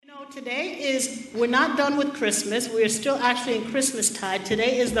Today we're not done with Christmas. We are still actually in Christmastide.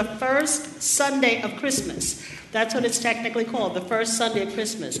 Today is the first Sunday of Christmas. That's what it's technically called, the first Sunday of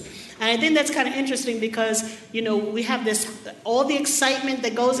Christmas. And I think that's kind of interesting because, we have all the excitement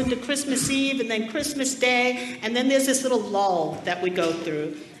that goes into Christmas Eve and then Christmas Day, and then there's this little lull that we go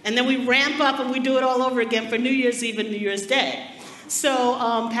through. And then we ramp up and we do it all over again for New Year's Eve and New Year's Day. So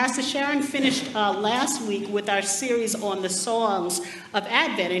Pastor Sharon finished last week with our series on the songs of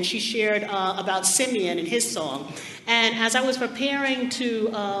Advent, and she shared about Simeon and his song. And as I was preparing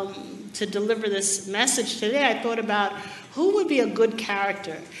to deliver this message today, I thought about who would be a good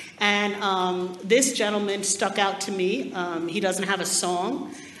character. And this gentleman stuck out to me. He doesn't have a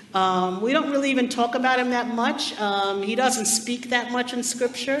song. We don't really even talk about him that much. He doesn't speak that much in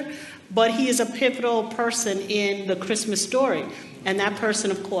Scripture, but he is a pivotal person in the Christmas story. And that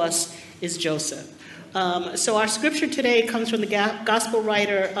person, of course, is Joseph. So our scripture today comes from the gospel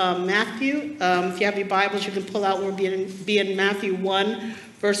writer Matthew. If you have your Bibles, you can pull out. We'll be in Matthew 1,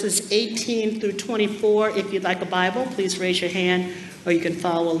 verses 18 through 24. If you'd like a Bible, please raise your hand, or you can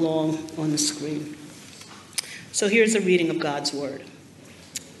follow along on the screen. So here's a reading of God's Word.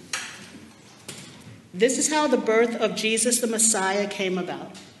 This is how the birth of Jesus the Messiah came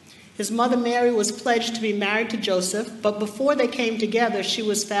about. His mother Mary was pledged to be married to Joseph, but before they came together, she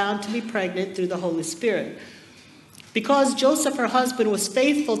was found to be pregnant through the Holy Spirit. Because Joseph, her husband, was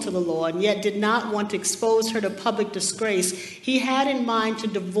faithful to the Lord, yet did not want to expose her to public disgrace, he had in mind to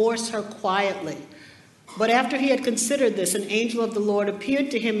divorce her quietly. But after he had considered this, an angel of the Lord appeared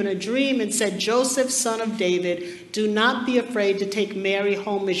to him in a dream and said, "Joseph, son of David, do not be afraid to take Mary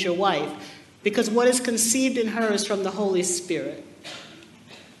home as your wife, because what is conceived in her is from the Holy Spirit.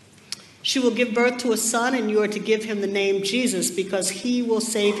 She will give birth to a son, and you are to give him the name Jesus, because he will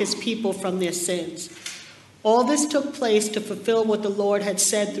save his people from their sins." All this took place to fulfill what the Lord had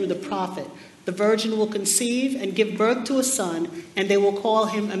said through the prophet. The virgin will conceive and give birth to a son, and they will call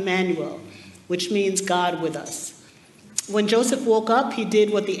him Emmanuel, which means God with us. When Joseph woke up, he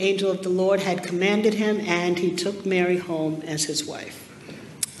did what the angel of the Lord had commanded him, and he took Mary home as his wife.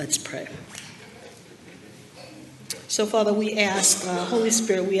 Let's pray. So, Father, we ask, Holy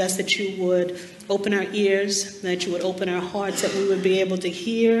Spirit, we ask that you would open our ears, that you would open our hearts, that we would be able to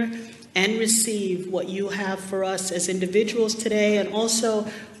hear and receive what you have for us as individuals today, and also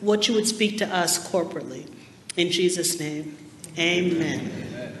what you would speak to us corporately. In Jesus' name, amen.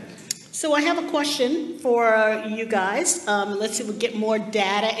 So I have a question for you guys. Let's see if we get more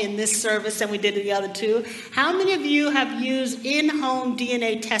data in this service than we did in the other two. How many of you have used in-home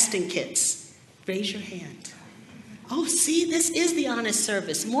DNA testing kits? Raise your hand. Oh, see, this is the honest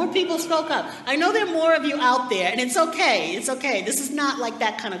service. More people spoke up. I know there are more of you out there, and it's okay. It's okay. This is not like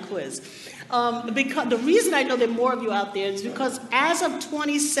that kind of quiz. Because the reason I know there are more of you out there is because as of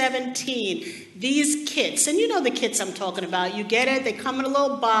 2017, these kits, and you know the kits I'm talking about, you get it, they come in a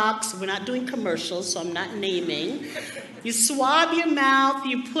little box. We're not doing commercials, so I'm not naming. You swab your mouth,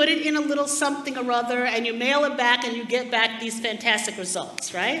 you put it in a little something or other, and you mail it back, and you get back these fantastic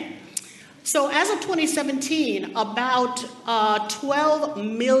results, right? So as of 2017, about 12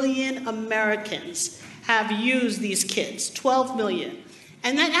 million Americans have used these kits, 12 million.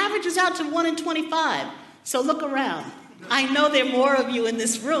 And that averages out to 1 in 25. So look around. I know there are more of you in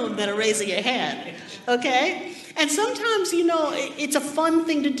this room that are raising your hand, okay? And sometimes, it's a fun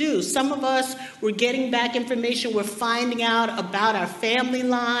thing to do. Some of us, we're getting back information. We're finding out about our family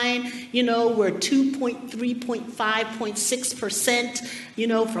line. We're 2.3.5.6%,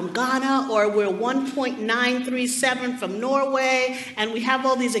 from Ghana, or we're 1.937 from Norway. And we have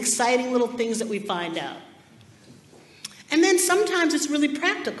all these exciting little things that we find out. And then sometimes it's really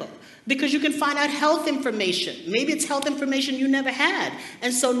practical, because you can find out health information. Maybe it's health information you never had.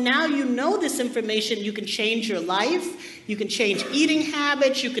 And so now you know this information. You can change your life. You can change eating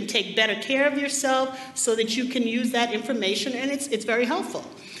habits. You can take better care of yourself so that you can use that information, and it's very helpful.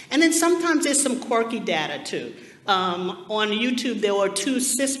 And then sometimes there's some quirky data, too. On YouTube, there were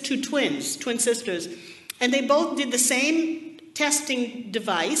twin sisters, and they both did the same testing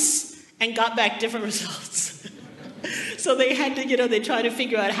device and got back different results. So they had to, they try to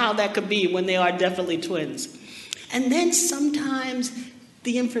figure out how that could be when they are definitely twins. And then sometimes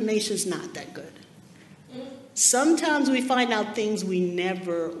the information's not that good. Sometimes we find out things we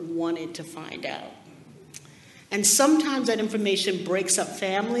never wanted to find out. And sometimes that information breaks up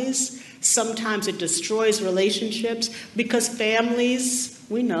families. Sometimes it destroys relationships, because families,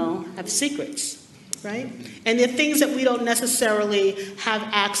 we know, have secrets. Right? And there are things that we don't necessarily have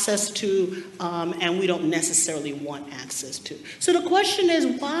access to, and we don't necessarily want access to. So the question is,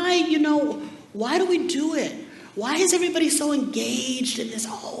 why do we do it? Why is everybody so engaged in this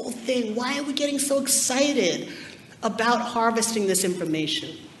whole thing? Why are we getting so excited about harvesting this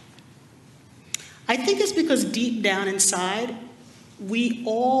information? I think it's because deep down inside, we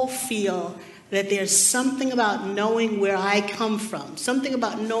all feel that there's something about knowing where I come from, something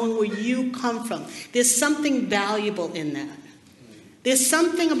about knowing where you come from. There's something valuable in that. There's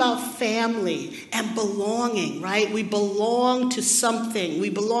something about family and belonging, right? We belong to something.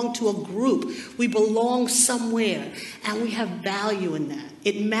 We belong to a group. We belong somewhere, and we have value in that.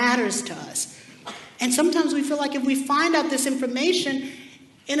 It matters to us. And sometimes we feel like if we find out this information,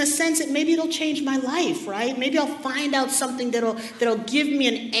 in a sense, maybe it'll change my life, right? Maybe I'll find out something that'll give me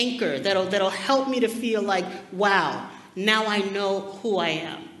an anchor, that'll help me to feel like, wow, now I know who I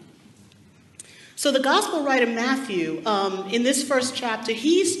am. So the gospel writer Matthew, in this first chapter,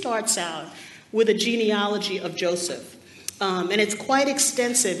 he starts out with a genealogy of Joseph. And it's quite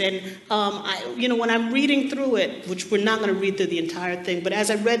extensive. And, when I'm reading through it, which we're not going to read through the entire thing, but as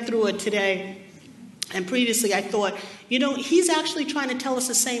I read through it today and previously, I thought, he's actually trying to tell us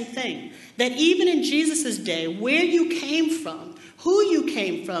the same thing. That even in Jesus' day, where you came from, who you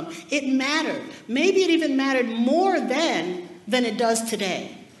came from, it mattered. Maybe it even mattered more then than it does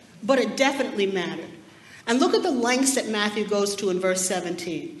today. But it definitely mattered. And look at the lengths that Matthew goes to in verse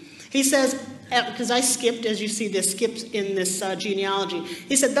 17. He says, because I skipped, as you see, there's skips in this genealogy.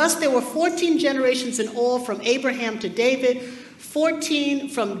 He said, thus there were 14 generations in all from Abraham to David, 14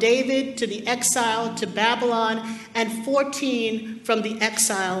 from David to the exile to Babylon, and 14 from the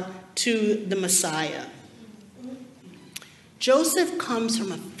exile to the Messiah. Joseph comes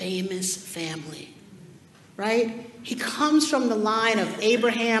from a famous family, right? He comes from the line of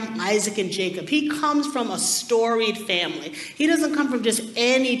Abraham, Isaac, and Jacob. He comes from a storied family. He doesn't come from just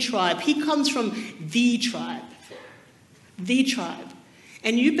any tribe. He comes from the tribe. The tribe.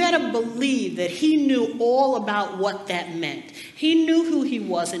 And you better believe that he knew all about what that meant. He knew who he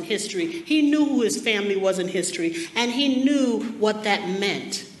was in history. He knew who his family was in history. And he knew what that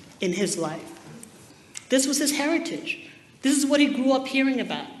meant in his life. This was his heritage. This is what he grew up hearing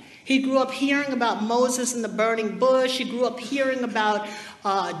about. He grew up hearing about Moses and the burning bush. He grew up hearing about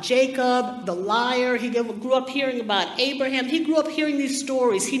Jacob, the liar. He grew up hearing about Abraham. He grew up hearing these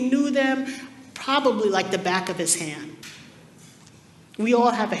stories. He knew them probably like the back of his hand. We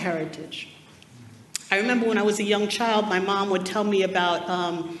all have a heritage. I remember when I was a young child, my mom would tell me about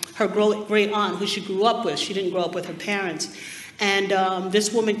her great aunt who she grew up with. She didn't grow up with her parents. And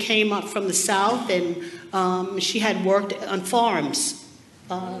this woman came up from the South, and she had worked on farms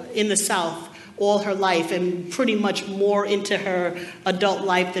in the South all her life, and pretty much more into her adult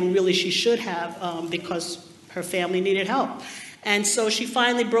life than really she should have, because her family needed help. And so she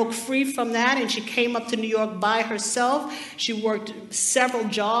finally broke free from that, and she came up to New York by herself. She worked several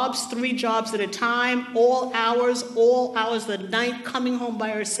jobs, 3 jobs at a time, all hours of the night, coming home by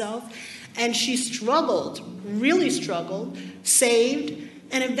herself. And she struggled, really struggled, saved,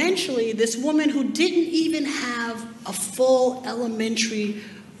 and eventually this woman who didn't even have a full elementary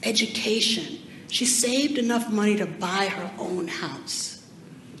education, she saved enough money to buy her own house.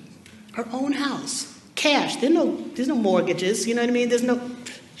 Her own house. Cash. There's no mortgages, you know what I mean?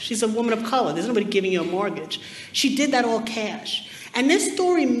 She's a woman of color. There's nobody giving you a mortgage. She did that all cash. And this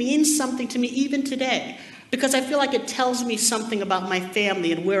story means something to me even today, because I feel like it tells me something about my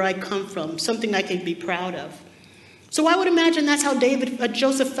family and where I come from, something I can be proud of. So I would imagine that's how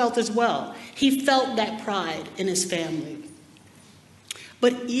Joseph felt as well. He felt that pride in his family.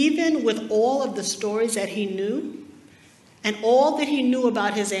 But even with all of the stories that he knew and all that he knew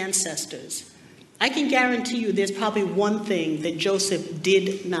about his ancestors, I can guarantee you there's probably one thing that Joseph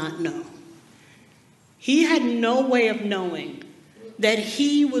did not know. He had no way of knowing that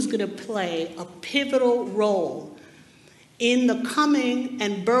he was going to play a pivotal role in the coming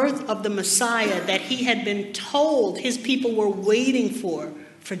and birth of the Messiah that he had been told his people were waiting for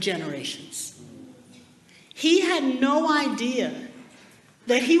generations. He had no idea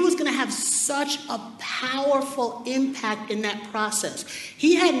that he was going to have such a powerful impact in that process.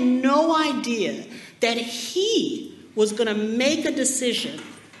 He had no idea that he was going to make a decision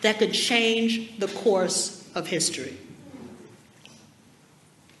that could change the course of history.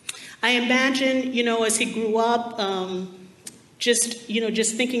 I imagine, as he grew up, just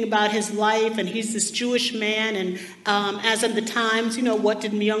thinking about his life, and he's this Jewish man, and as of the times, what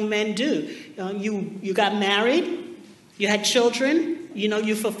did young men do? You got married, you had children,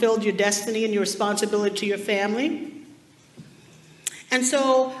 you fulfilled your destiny and your responsibility to your family. And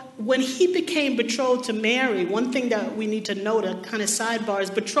so when he became betrothed to Mary, one thing that we need to note, a kind of sidebar, is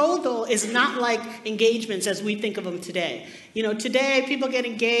betrothal is not like engagements as we think of them today. You know, today people get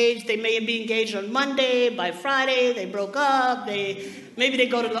engaged. They may be engaged on Monday. By Friday, they broke up. Maybe they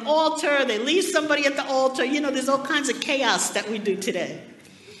go to the altar. They leave somebody at the altar. You know, there's all kinds of chaos that we do today.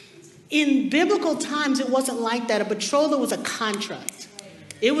 In biblical times, it wasn't like that. A betrothal was a contract.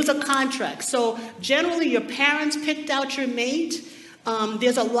 It was a contract. So generally, your parents picked out your mate.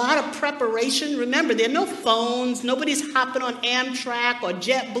 There's a lot of preparation. Remember, there are no phones. Nobody's hopping on Amtrak or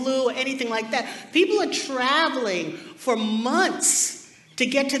JetBlue or anything like that. People are traveling for months to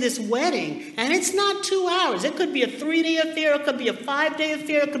get to this wedding. And it's not 2 hours. It could be a 3-day affair. It could be a 5-day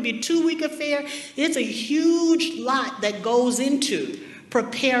affair. It could be a 2-week affair. It's a huge lot that goes into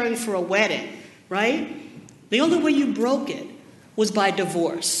preparing for a wedding, right? The only way you broke it was by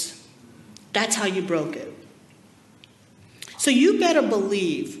divorce. That's how you broke it. So you better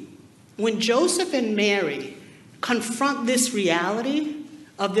believe when Joseph and Mary confront this reality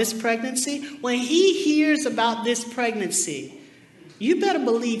of this pregnancy, when he hears about this pregnancy, you better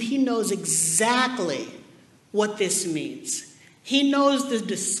believe he knows exactly what this means. He knows the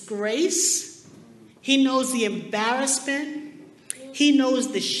disgrace. He knows the embarrassment. He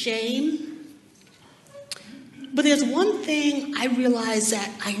knows the shame. But there's one thing I realize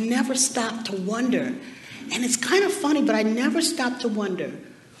that I never stopped to wonder. And it's kind of funny, but I never stopped to wonder,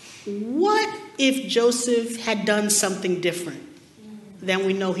 what if Joseph had done something different than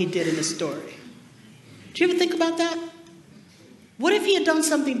we know he did in the story? Do you ever think about that? What if he had done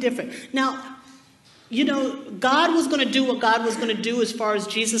something different? Now, you know, God was going to do what God was going to do as far as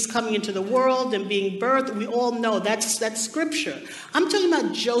Jesus coming into the world and being birthed. We all know that's scripture. I'm talking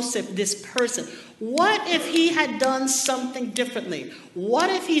about Joseph, this person. What if he had done something differently? What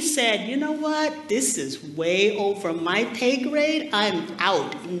if he said, you know what? This is way over my pay grade. I'm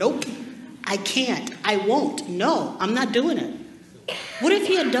out. Nope. I can't. I won't. No, I'm not doing it. What if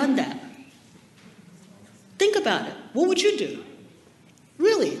he had done that? Think about it. What would you do?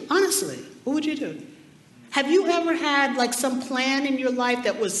 Really, honestly, what would you do? Have you ever had like some plan in your life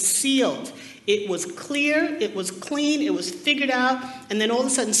that was sealed? It was clear, it was clean, it was figured out, and then all of a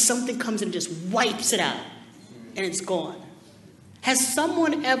sudden something comes and just wipes it out, and it's gone. Has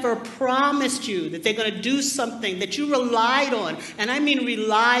someone ever promised you that they're going to do something that you relied on, and I mean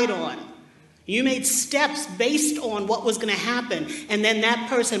relied on? You made steps based on what was going to happen, and then that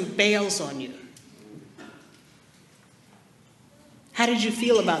person bails on you. How did you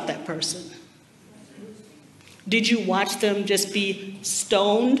feel about that person? Did you watch them just be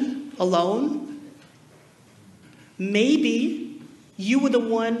stoned alone? Maybe you were the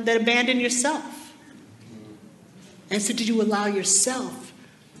one that abandoned yourself. And so did you allow yourself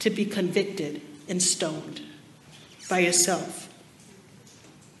to be convicted and stoned by yourself?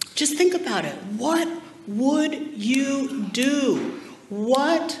 Just think about it. What would you do?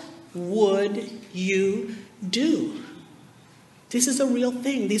 What would you do? This is a real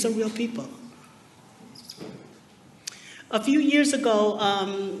thing. These are real people. A few years ago,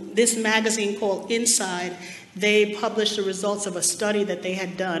 this magazine called Inside, they published the results of a study that they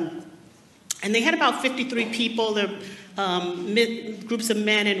had done. And they had about 53 people, groups of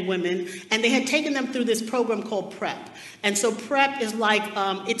men and women, and they had taken them through this program called PrEP. And so PrEP is like,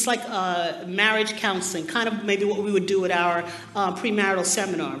 it's like marriage counseling, kind of maybe what we would do at our premarital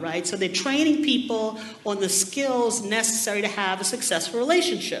seminar, right? So they're training people on the skills necessary to have a successful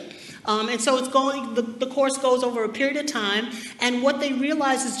relationship. And so it's going. The course goes over a period of time, and what they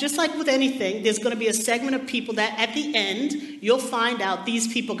realize is just like with anything, there's going to be a segment of people that at the end, you'll find out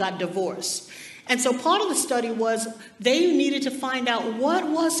these people got divorced. And so part of the study was they needed to find out what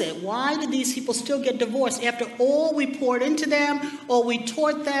was it? Why did these people still get divorced after all we poured into them or we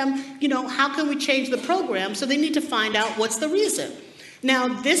taught them? You know, how can we change the program? So they need to find out what's the reason.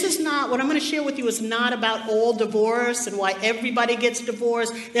 Now, this is not, what I'm going to share with you is not about all divorce and why everybody gets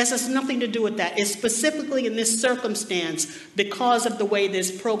divorced. This has nothing to do with that. It's specifically in this circumstance because of the way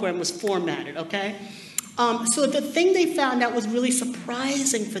this program was formatted, okay? So the thing they found out was really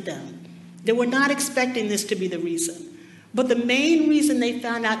surprising for them. They were not expecting this to be the reason. But the main reason they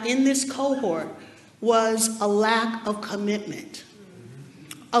found out in this cohort was a lack of commitment.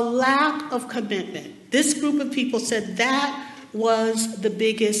 A lack of commitment. This group of people said that was the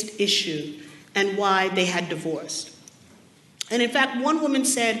biggest issue and why they had divorced. And in fact, one woman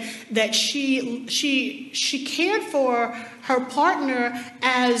said that she cared for her partner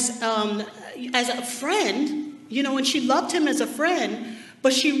as a friend, you know, and she loved him as a friend,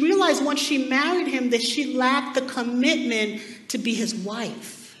 but she realized once she married him that she lacked the commitment to be his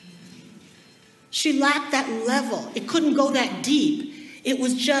wife. She lacked that level. It couldn't go that deep. It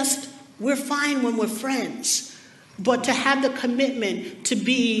was just, we're fine when we're friends. But to have the commitment to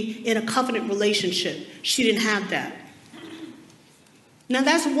be in a covenant relationship, she didn't have that. Now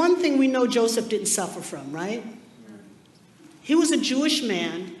that's one thing we know Joseph didn't suffer from, right? He was a Jewish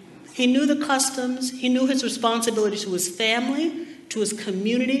man. He knew the customs. He knew his responsibility to his family, to his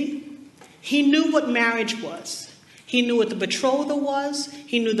community. He knew what marriage was. He knew what the betrothal was.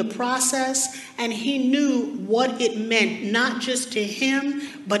 He knew the process. And he knew what it meant, not just to him,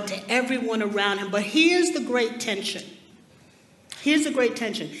 but to everyone around him. But here's the great tension. Here's the great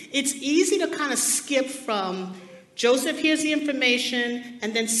tension. It's easy to kind of skip from Joseph hears the information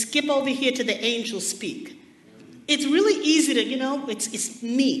and then skip over here to the angel speak. It's really easy to, it's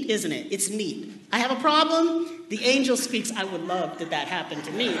neat, isn't it? It's neat. I have a problem. The angel speaks. I would love that happened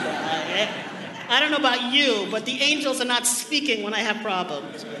to me. But I don't know about you, but the angels are not speaking when I have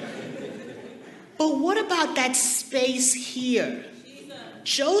problems. But what about that space here?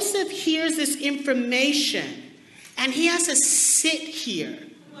 Joseph hears this information, and he has to sit here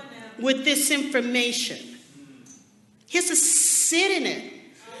with this information. He has to sit in it.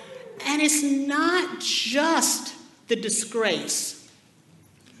 And it's not just the disgrace.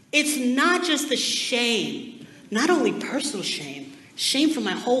 It's not just the shame. Not only personal shame, shame for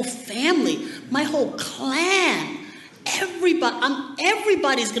my whole family, my whole clan.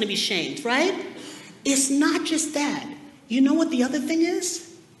 Everybody's going to be shamed, right? It's not just that. You know what the other thing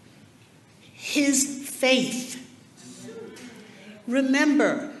is? His faith.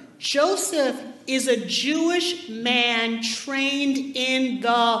 Remember, Joseph is a Jewish man trained in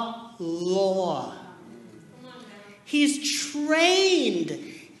the law. He's trained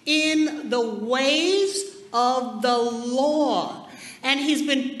in the ways of the law. And he's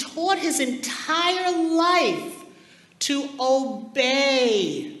been taught his entire life to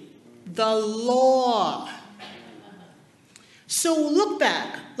obey the law. So look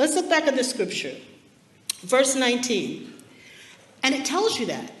back. Let's look back at the scripture. Verse 19. And it tells you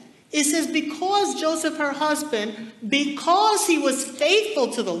that. It says, because Joseph, her husband, because he was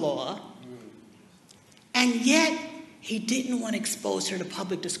faithful to the law, and yet he didn't want to expose her to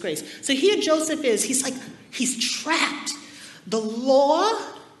public disgrace. So here Joseph is, he's trapped. The law,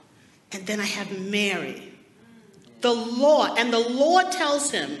 and then I have Mary. The law, and the law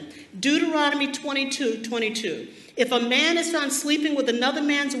tells him, Deuteronomy 22:22. If a man is found sleeping with another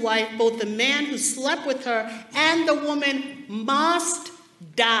man's wife, both the man who slept with her and the woman must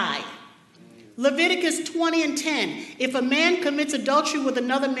die. Leviticus 20:10. If a man commits adultery with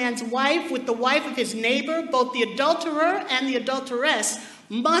another man's wife, with the wife of his neighbor, both the adulterer and the adulteress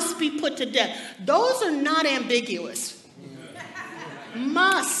must be put to death. Those are not ambiguous.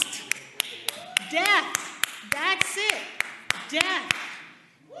 Must. Death. That's it. Death.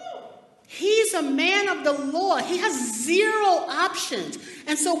 He's a man of the law. He has zero options.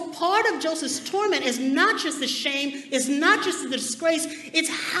 And so part of Joseph's torment is not just the shame, it's not just the disgrace, it's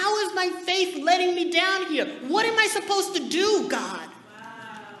how is my faith letting me down here? What am I supposed to do, God?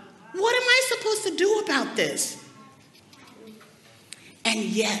 What am I supposed to do about this? And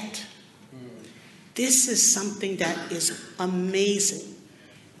yet, this is something that is amazing.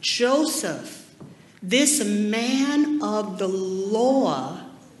 Joseph, this man of the law,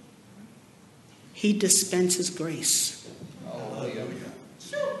 he dispenses grace.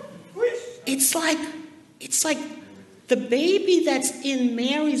 It's like the baby that's in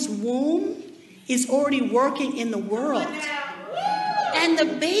Mary's womb is already working in the world. And the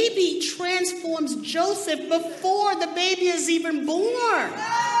baby transforms Joseph before the baby is even born.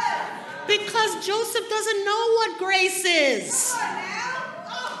 Because Joseph doesn't know what grace is.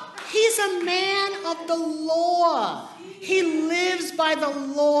 He's a man of the law. He lives by the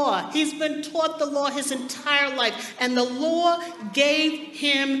law. He's been taught the law his entire life. And the law gave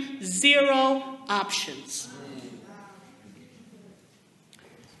him zero options.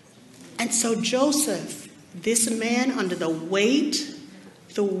 And so Joseph, this man under the weight,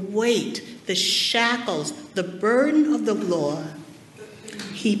 the shackles, the burden of the law,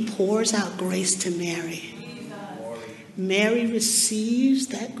 he pours out grace to Mary. Mary receives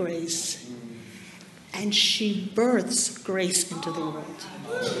that grace. And she births grace into the world.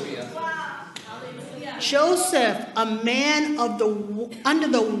 Joseph, a man of under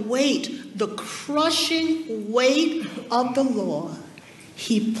the weight, the crushing weight of the law,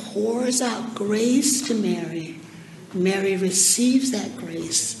 he pours out grace to Mary. Mary receives that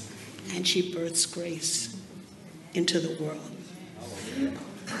grace, and she births grace into the world.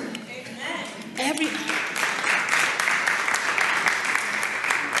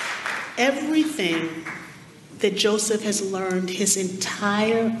 Everything that Joseph has learned his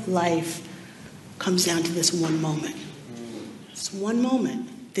entire life comes down to this one moment. This Just one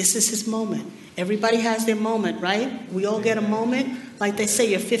moment. This is his moment. Everybody has their moment, right? We all get a moment. Like they say,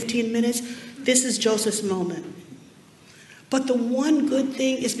 your 15 minutes. This is Joseph's moment. But the one good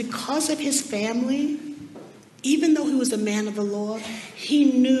thing is because of his family, even though he was a man of the Lord,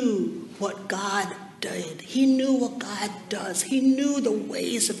 he knew what God did. He knew what God does. He knew the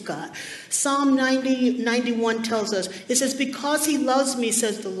ways of God. Psalm 91 tells us, it says, because he loves me,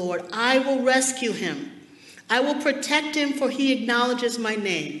 says the Lord, I will rescue him. I will protect him, for he acknowledges my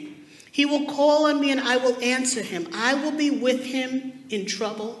name. He will call on me and I will answer him. I will be with him in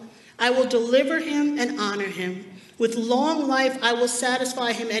trouble. I will deliver him and honor him. With long life, I will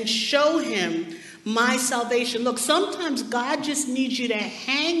satisfy him and show him my salvation. Look, sometimes God just needs you to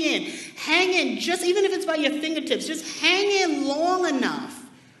hang in, just even if it's by your fingertips, just hang in long enough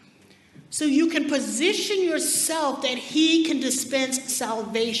so you can position yourself that he can dispense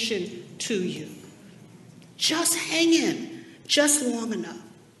salvation to you. Just hang in, just long enough.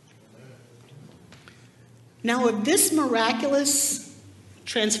 Now, if this miraculous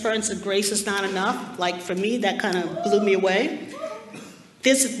transference of grace is not enough, like for me, that kind of blew me away,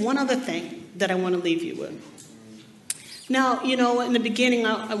 there's one other thing that I want to leave you with. Now, in the beginning,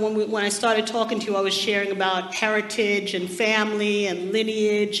 when I started talking to you, I was sharing about heritage and family and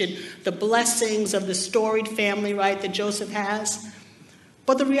lineage and the blessings of the storied family, right, that Joseph has.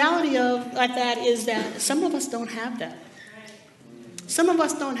 But the reality of that is that some of us don't have that. Some of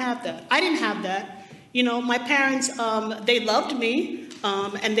us don't have that. I didn't have that. My parents, they loved me,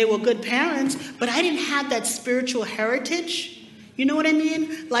 and they were good parents, but I didn't have that spiritual heritage. You know what I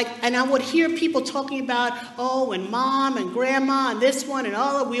mean? And I would hear people talking about, and mom and grandma and this one and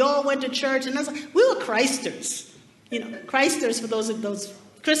all, we all went to church, and I was like, we were Christers. Christers for those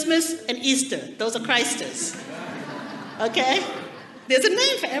Christmas and Easter, those are Christers. Okay? There's a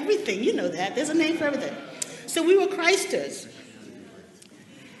name for everything, you know that. There's a name for everything. So we were Christers.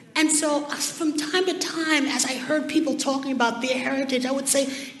 And so from time to time, as I heard people talking about their heritage, I would say,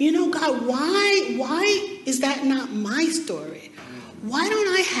 God, why is that not my story? Why don't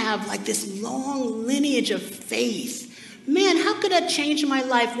I have this long lineage of faith? Man, how could that change my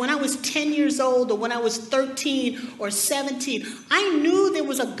life when I was 10 years old or when I was 13 or 17? I knew there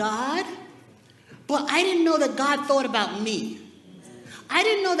was a God, but I didn't know that God thought about me. I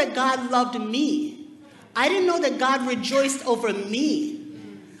didn't know that God loved me. I didn't know that God rejoiced over me.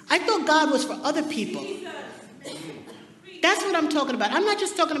 I thought God was for other people. That's what I'm talking about. I'm not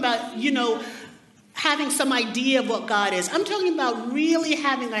just talking about, having some idea of what God is. I'm talking about really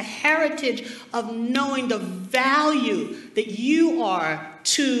having a heritage of knowing the value that you are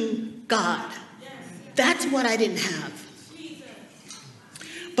to God. That's what I didn't have.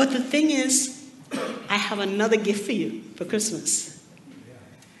 But the thing is, I have another gift for you for Christmas.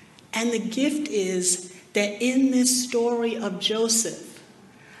 And the gift is that in this story of Joseph,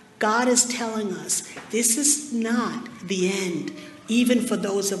 God is telling us this is not the end, even for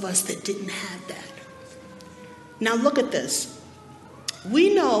those of us that didn't have that. Now look at this.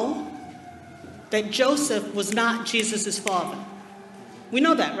 We know that Joseph was not Jesus' father. We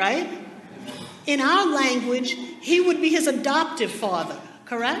know that, right? In our language, he would be his adoptive father,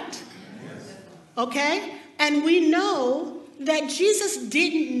 correct? Okay? And we know that Jesus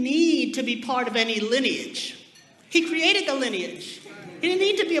didn't need to be part of any lineage. He created the lineage. He didn't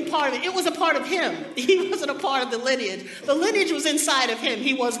need to be a part of it. It was a part of him. He wasn't a part of the lineage. The lineage was inside of him.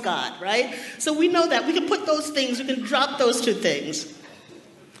 He was God, right? So we know that. We can put those things, we can drop those two things.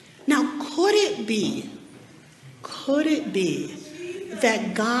 Now, could it be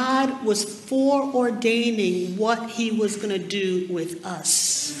that God was foreordaining what he was going to do with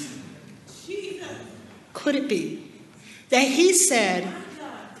us? Could it be that he said,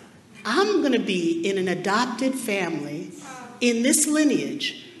 I'm going to be in an adopted family in this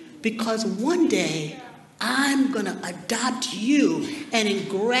lineage because one day I'm going to adopt you and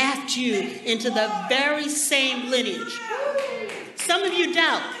engraft you into the very same lineage. Some of you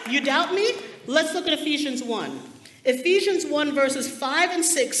doubt. You doubt me? Let's look at Ephesians 1. Ephesians 1 verses 5 and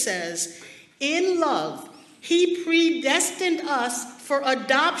 6 says, in love, he predestined us for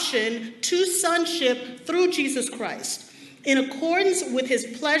adoption to sonship through Jesus Christ, in accordance with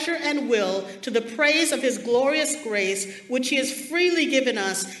his pleasure and will, to the praise of his glorious grace, which he has freely given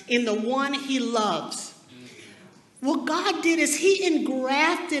us in the one he loves. What God did is he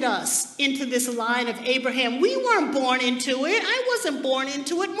engrafted us into this line of Abraham. We weren't born into it. I wasn't born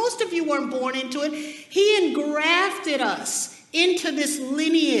into it. Most of you weren't born into it. He engrafted us into this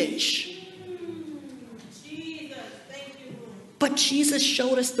lineage. But Jesus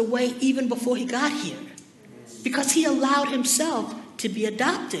showed us the way even before he got here, because he allowed himself to be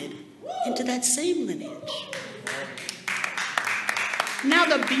adopted into that same lineage. Now,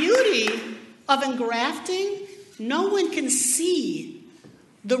 the beauty of engrafting, no one can see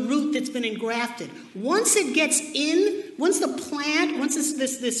the root that's been engrafted. Once it gets in, once the plant, once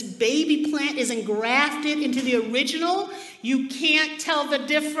this baby plant is engrafted into the original, you can't tell the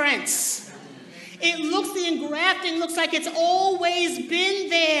difference. The engrafting looks like it's always been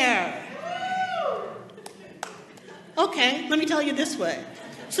there. Okay, let me tell you this way.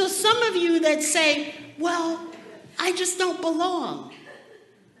 So some of you that say, well, I just don't belong.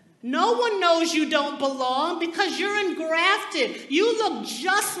 No one knows you don't belong because you're engrafted. You look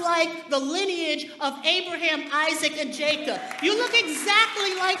just like the lineage of Abraham, Isaac, and Jacob. You look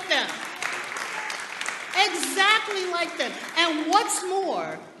exactly like them. Exactly like them. And what's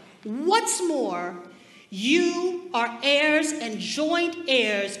more, you are heirs and joint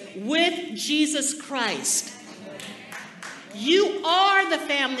heirs with Jesus Christ. You are the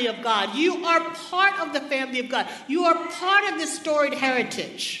family of God. You are part of the family of God. You are part of this storied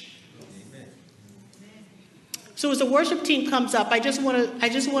heritage. So as the worship team comes up, I just want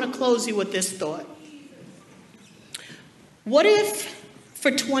to close you with this thought. What if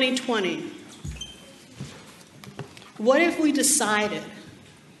for 2020, what if we decided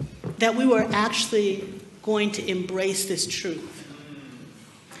that we were actually going to embrace this truth?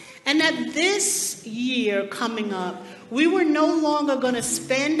 And that this year coming up, we were no longer going to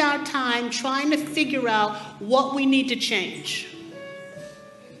spend our time trying to figure out what we need to change.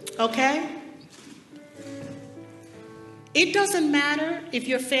 Okay? It doesn't matter if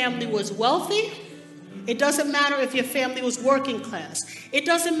your family was wealthy. It doesn't matter if your family was working class. It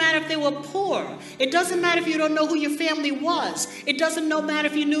doesn't matter if they were poor. It doesn't matter if you don't know who your family was. It doesn't matter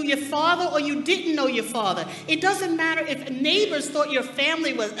if you knew your father or you didn't know your father. It doesn't matter if neighbors thought your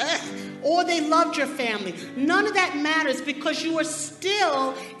family was or they loved your family. None of that matters because you are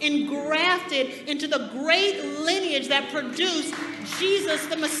still engrafted into the great lineage that produced Jesus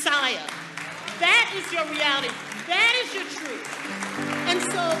the Messiah. That is your reality. That is your truth. And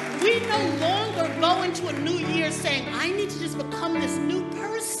so we no longer go into a new year saying, I need to just become this new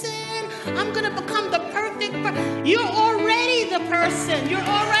person. I'm going to become the perfect person. You're already the person. You're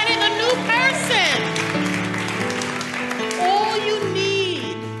already the new person. All you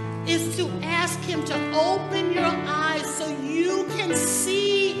need is to ask him to open your eyes so you can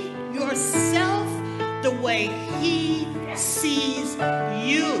see yourself the way he sees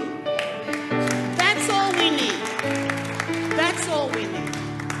you. That's all we need. That's all we need.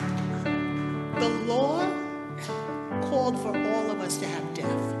 The law called for all of us to have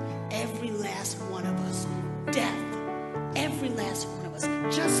death. Every last one of us. Death. Every last one of us.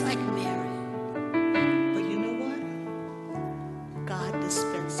 Just like Mary. But you know what? God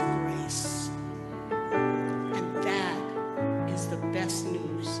dispensed grace. And that is the best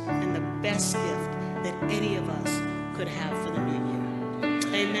news and the best gift that any of us could have for the new year.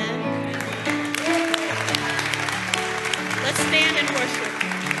 Amen. Let's stand and worship.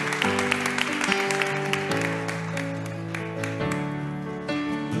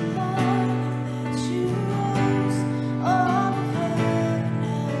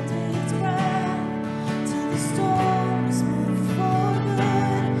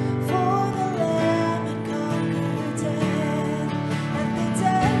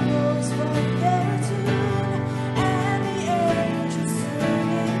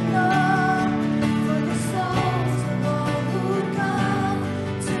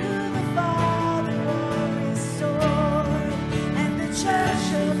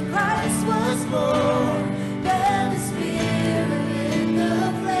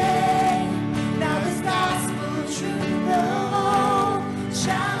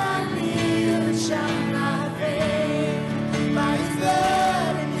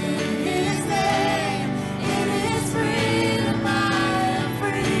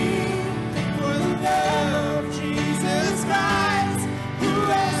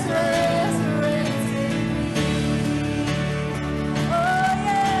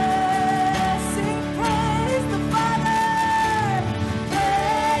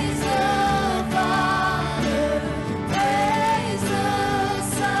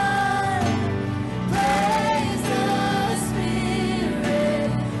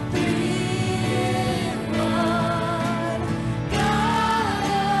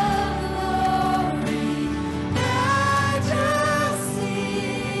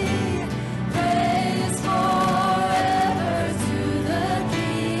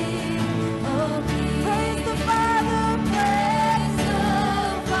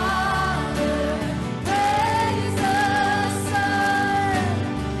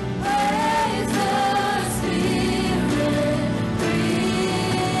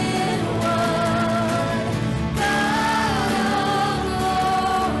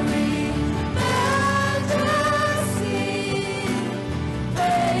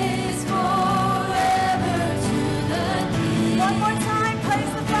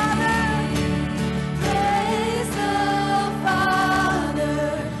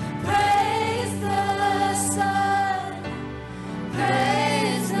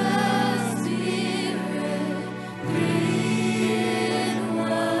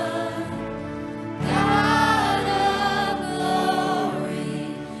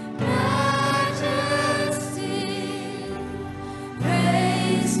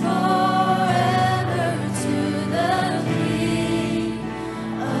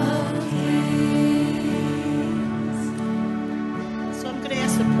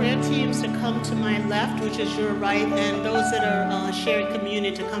 prayer teams to come to my left, which is your right, and those that are sharing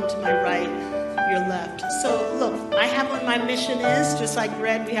communion to come to my right, your left. So look, I have what my mission is, just like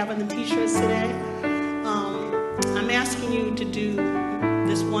red we have on the t-shirts today. I'm asking you to do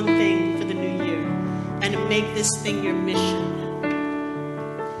this one thing for the new year and to make this thing your mission.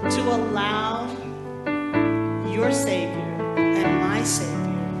 To allow your Savior and my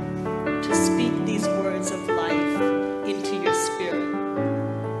Savior to speak these words of life into your spirit.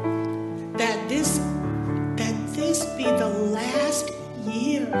 That this be the last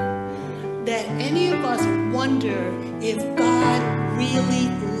year that any of us wonder if God really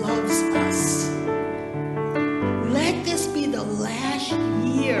loves us. Let this be the last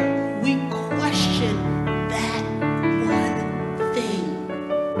year we question that one thing.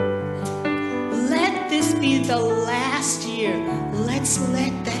 Let this be the last year. Let's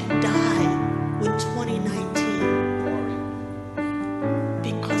let that die with 2019.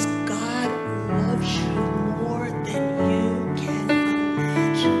 Because God loves you more than you can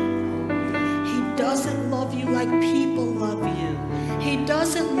imagine. He doesn't love you like people love you. He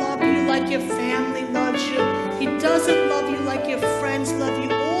doesn't love you like your family loves you. He doesn't love you like your friends love you.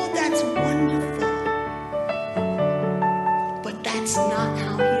 Oh, that's wonderful. But that's not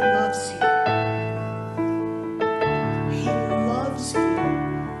how He loves you. He loves you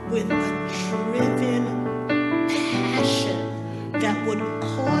with a driven passion that would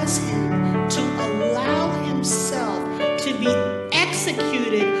cause Him to allow Himself to be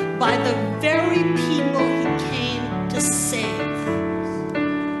executed by the very people He came to save.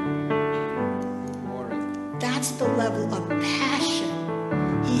 That's the level of passion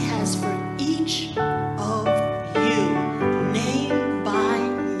He has for each of you, name by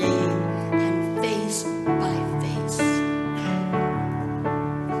name and face by face.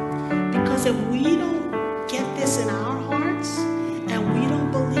 Because if we don't get this in our hearts and we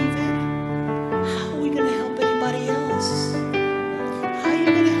don't believe it, how are we going to help anybody else? How are you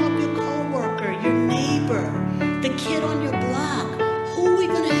going to help your coworker, your neighbor, the kid on your block? Who are we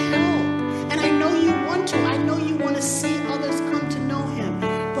going to help? And I know you want to. I know you want to see others come to know Him.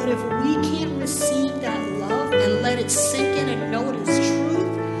 But if we can't receive that love and let it sink in and know it is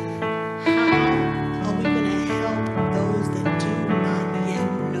truth, how are we going to help those that do not yet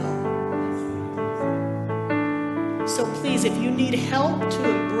know? So please, if you need help to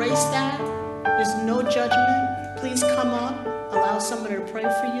embrace that, there's no judgment. Please come up. Allow somebody to pray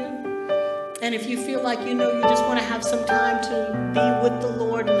for you. And if you feel like you just want to have some time to be with the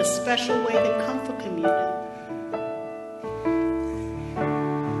Lord in a special way, then come for communion.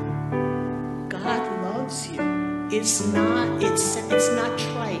 God loves you. It's not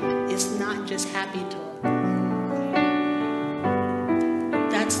trite. It's not just happy talk.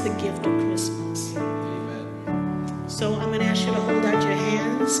 That's the gift of Christmas. Amen. So I'm going to ask you to hold out your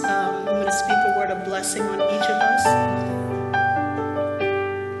hands. I'm going to speak a word of blessing on each of us.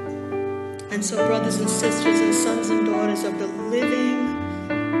 And so, brothers and sisters and sons and daughters of the living,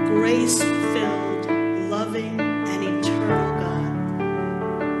 grace-filled, loving, and eternal God,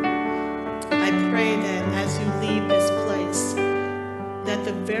 I pray that as you leave this place, that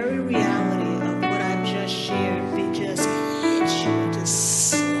the very reality of what I've just shared just hits you, it just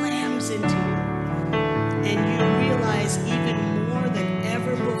slams into you, and you realize even more than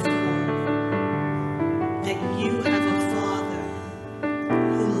ever before that you have a Father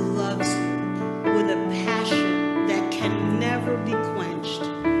who loves you with a passion that can never be quenched,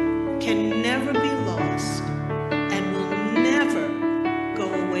 can never be lost, and will never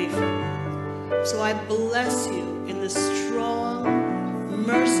go away from you. So I bless you in the strong,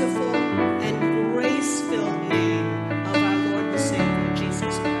 merciful, and grace-filled name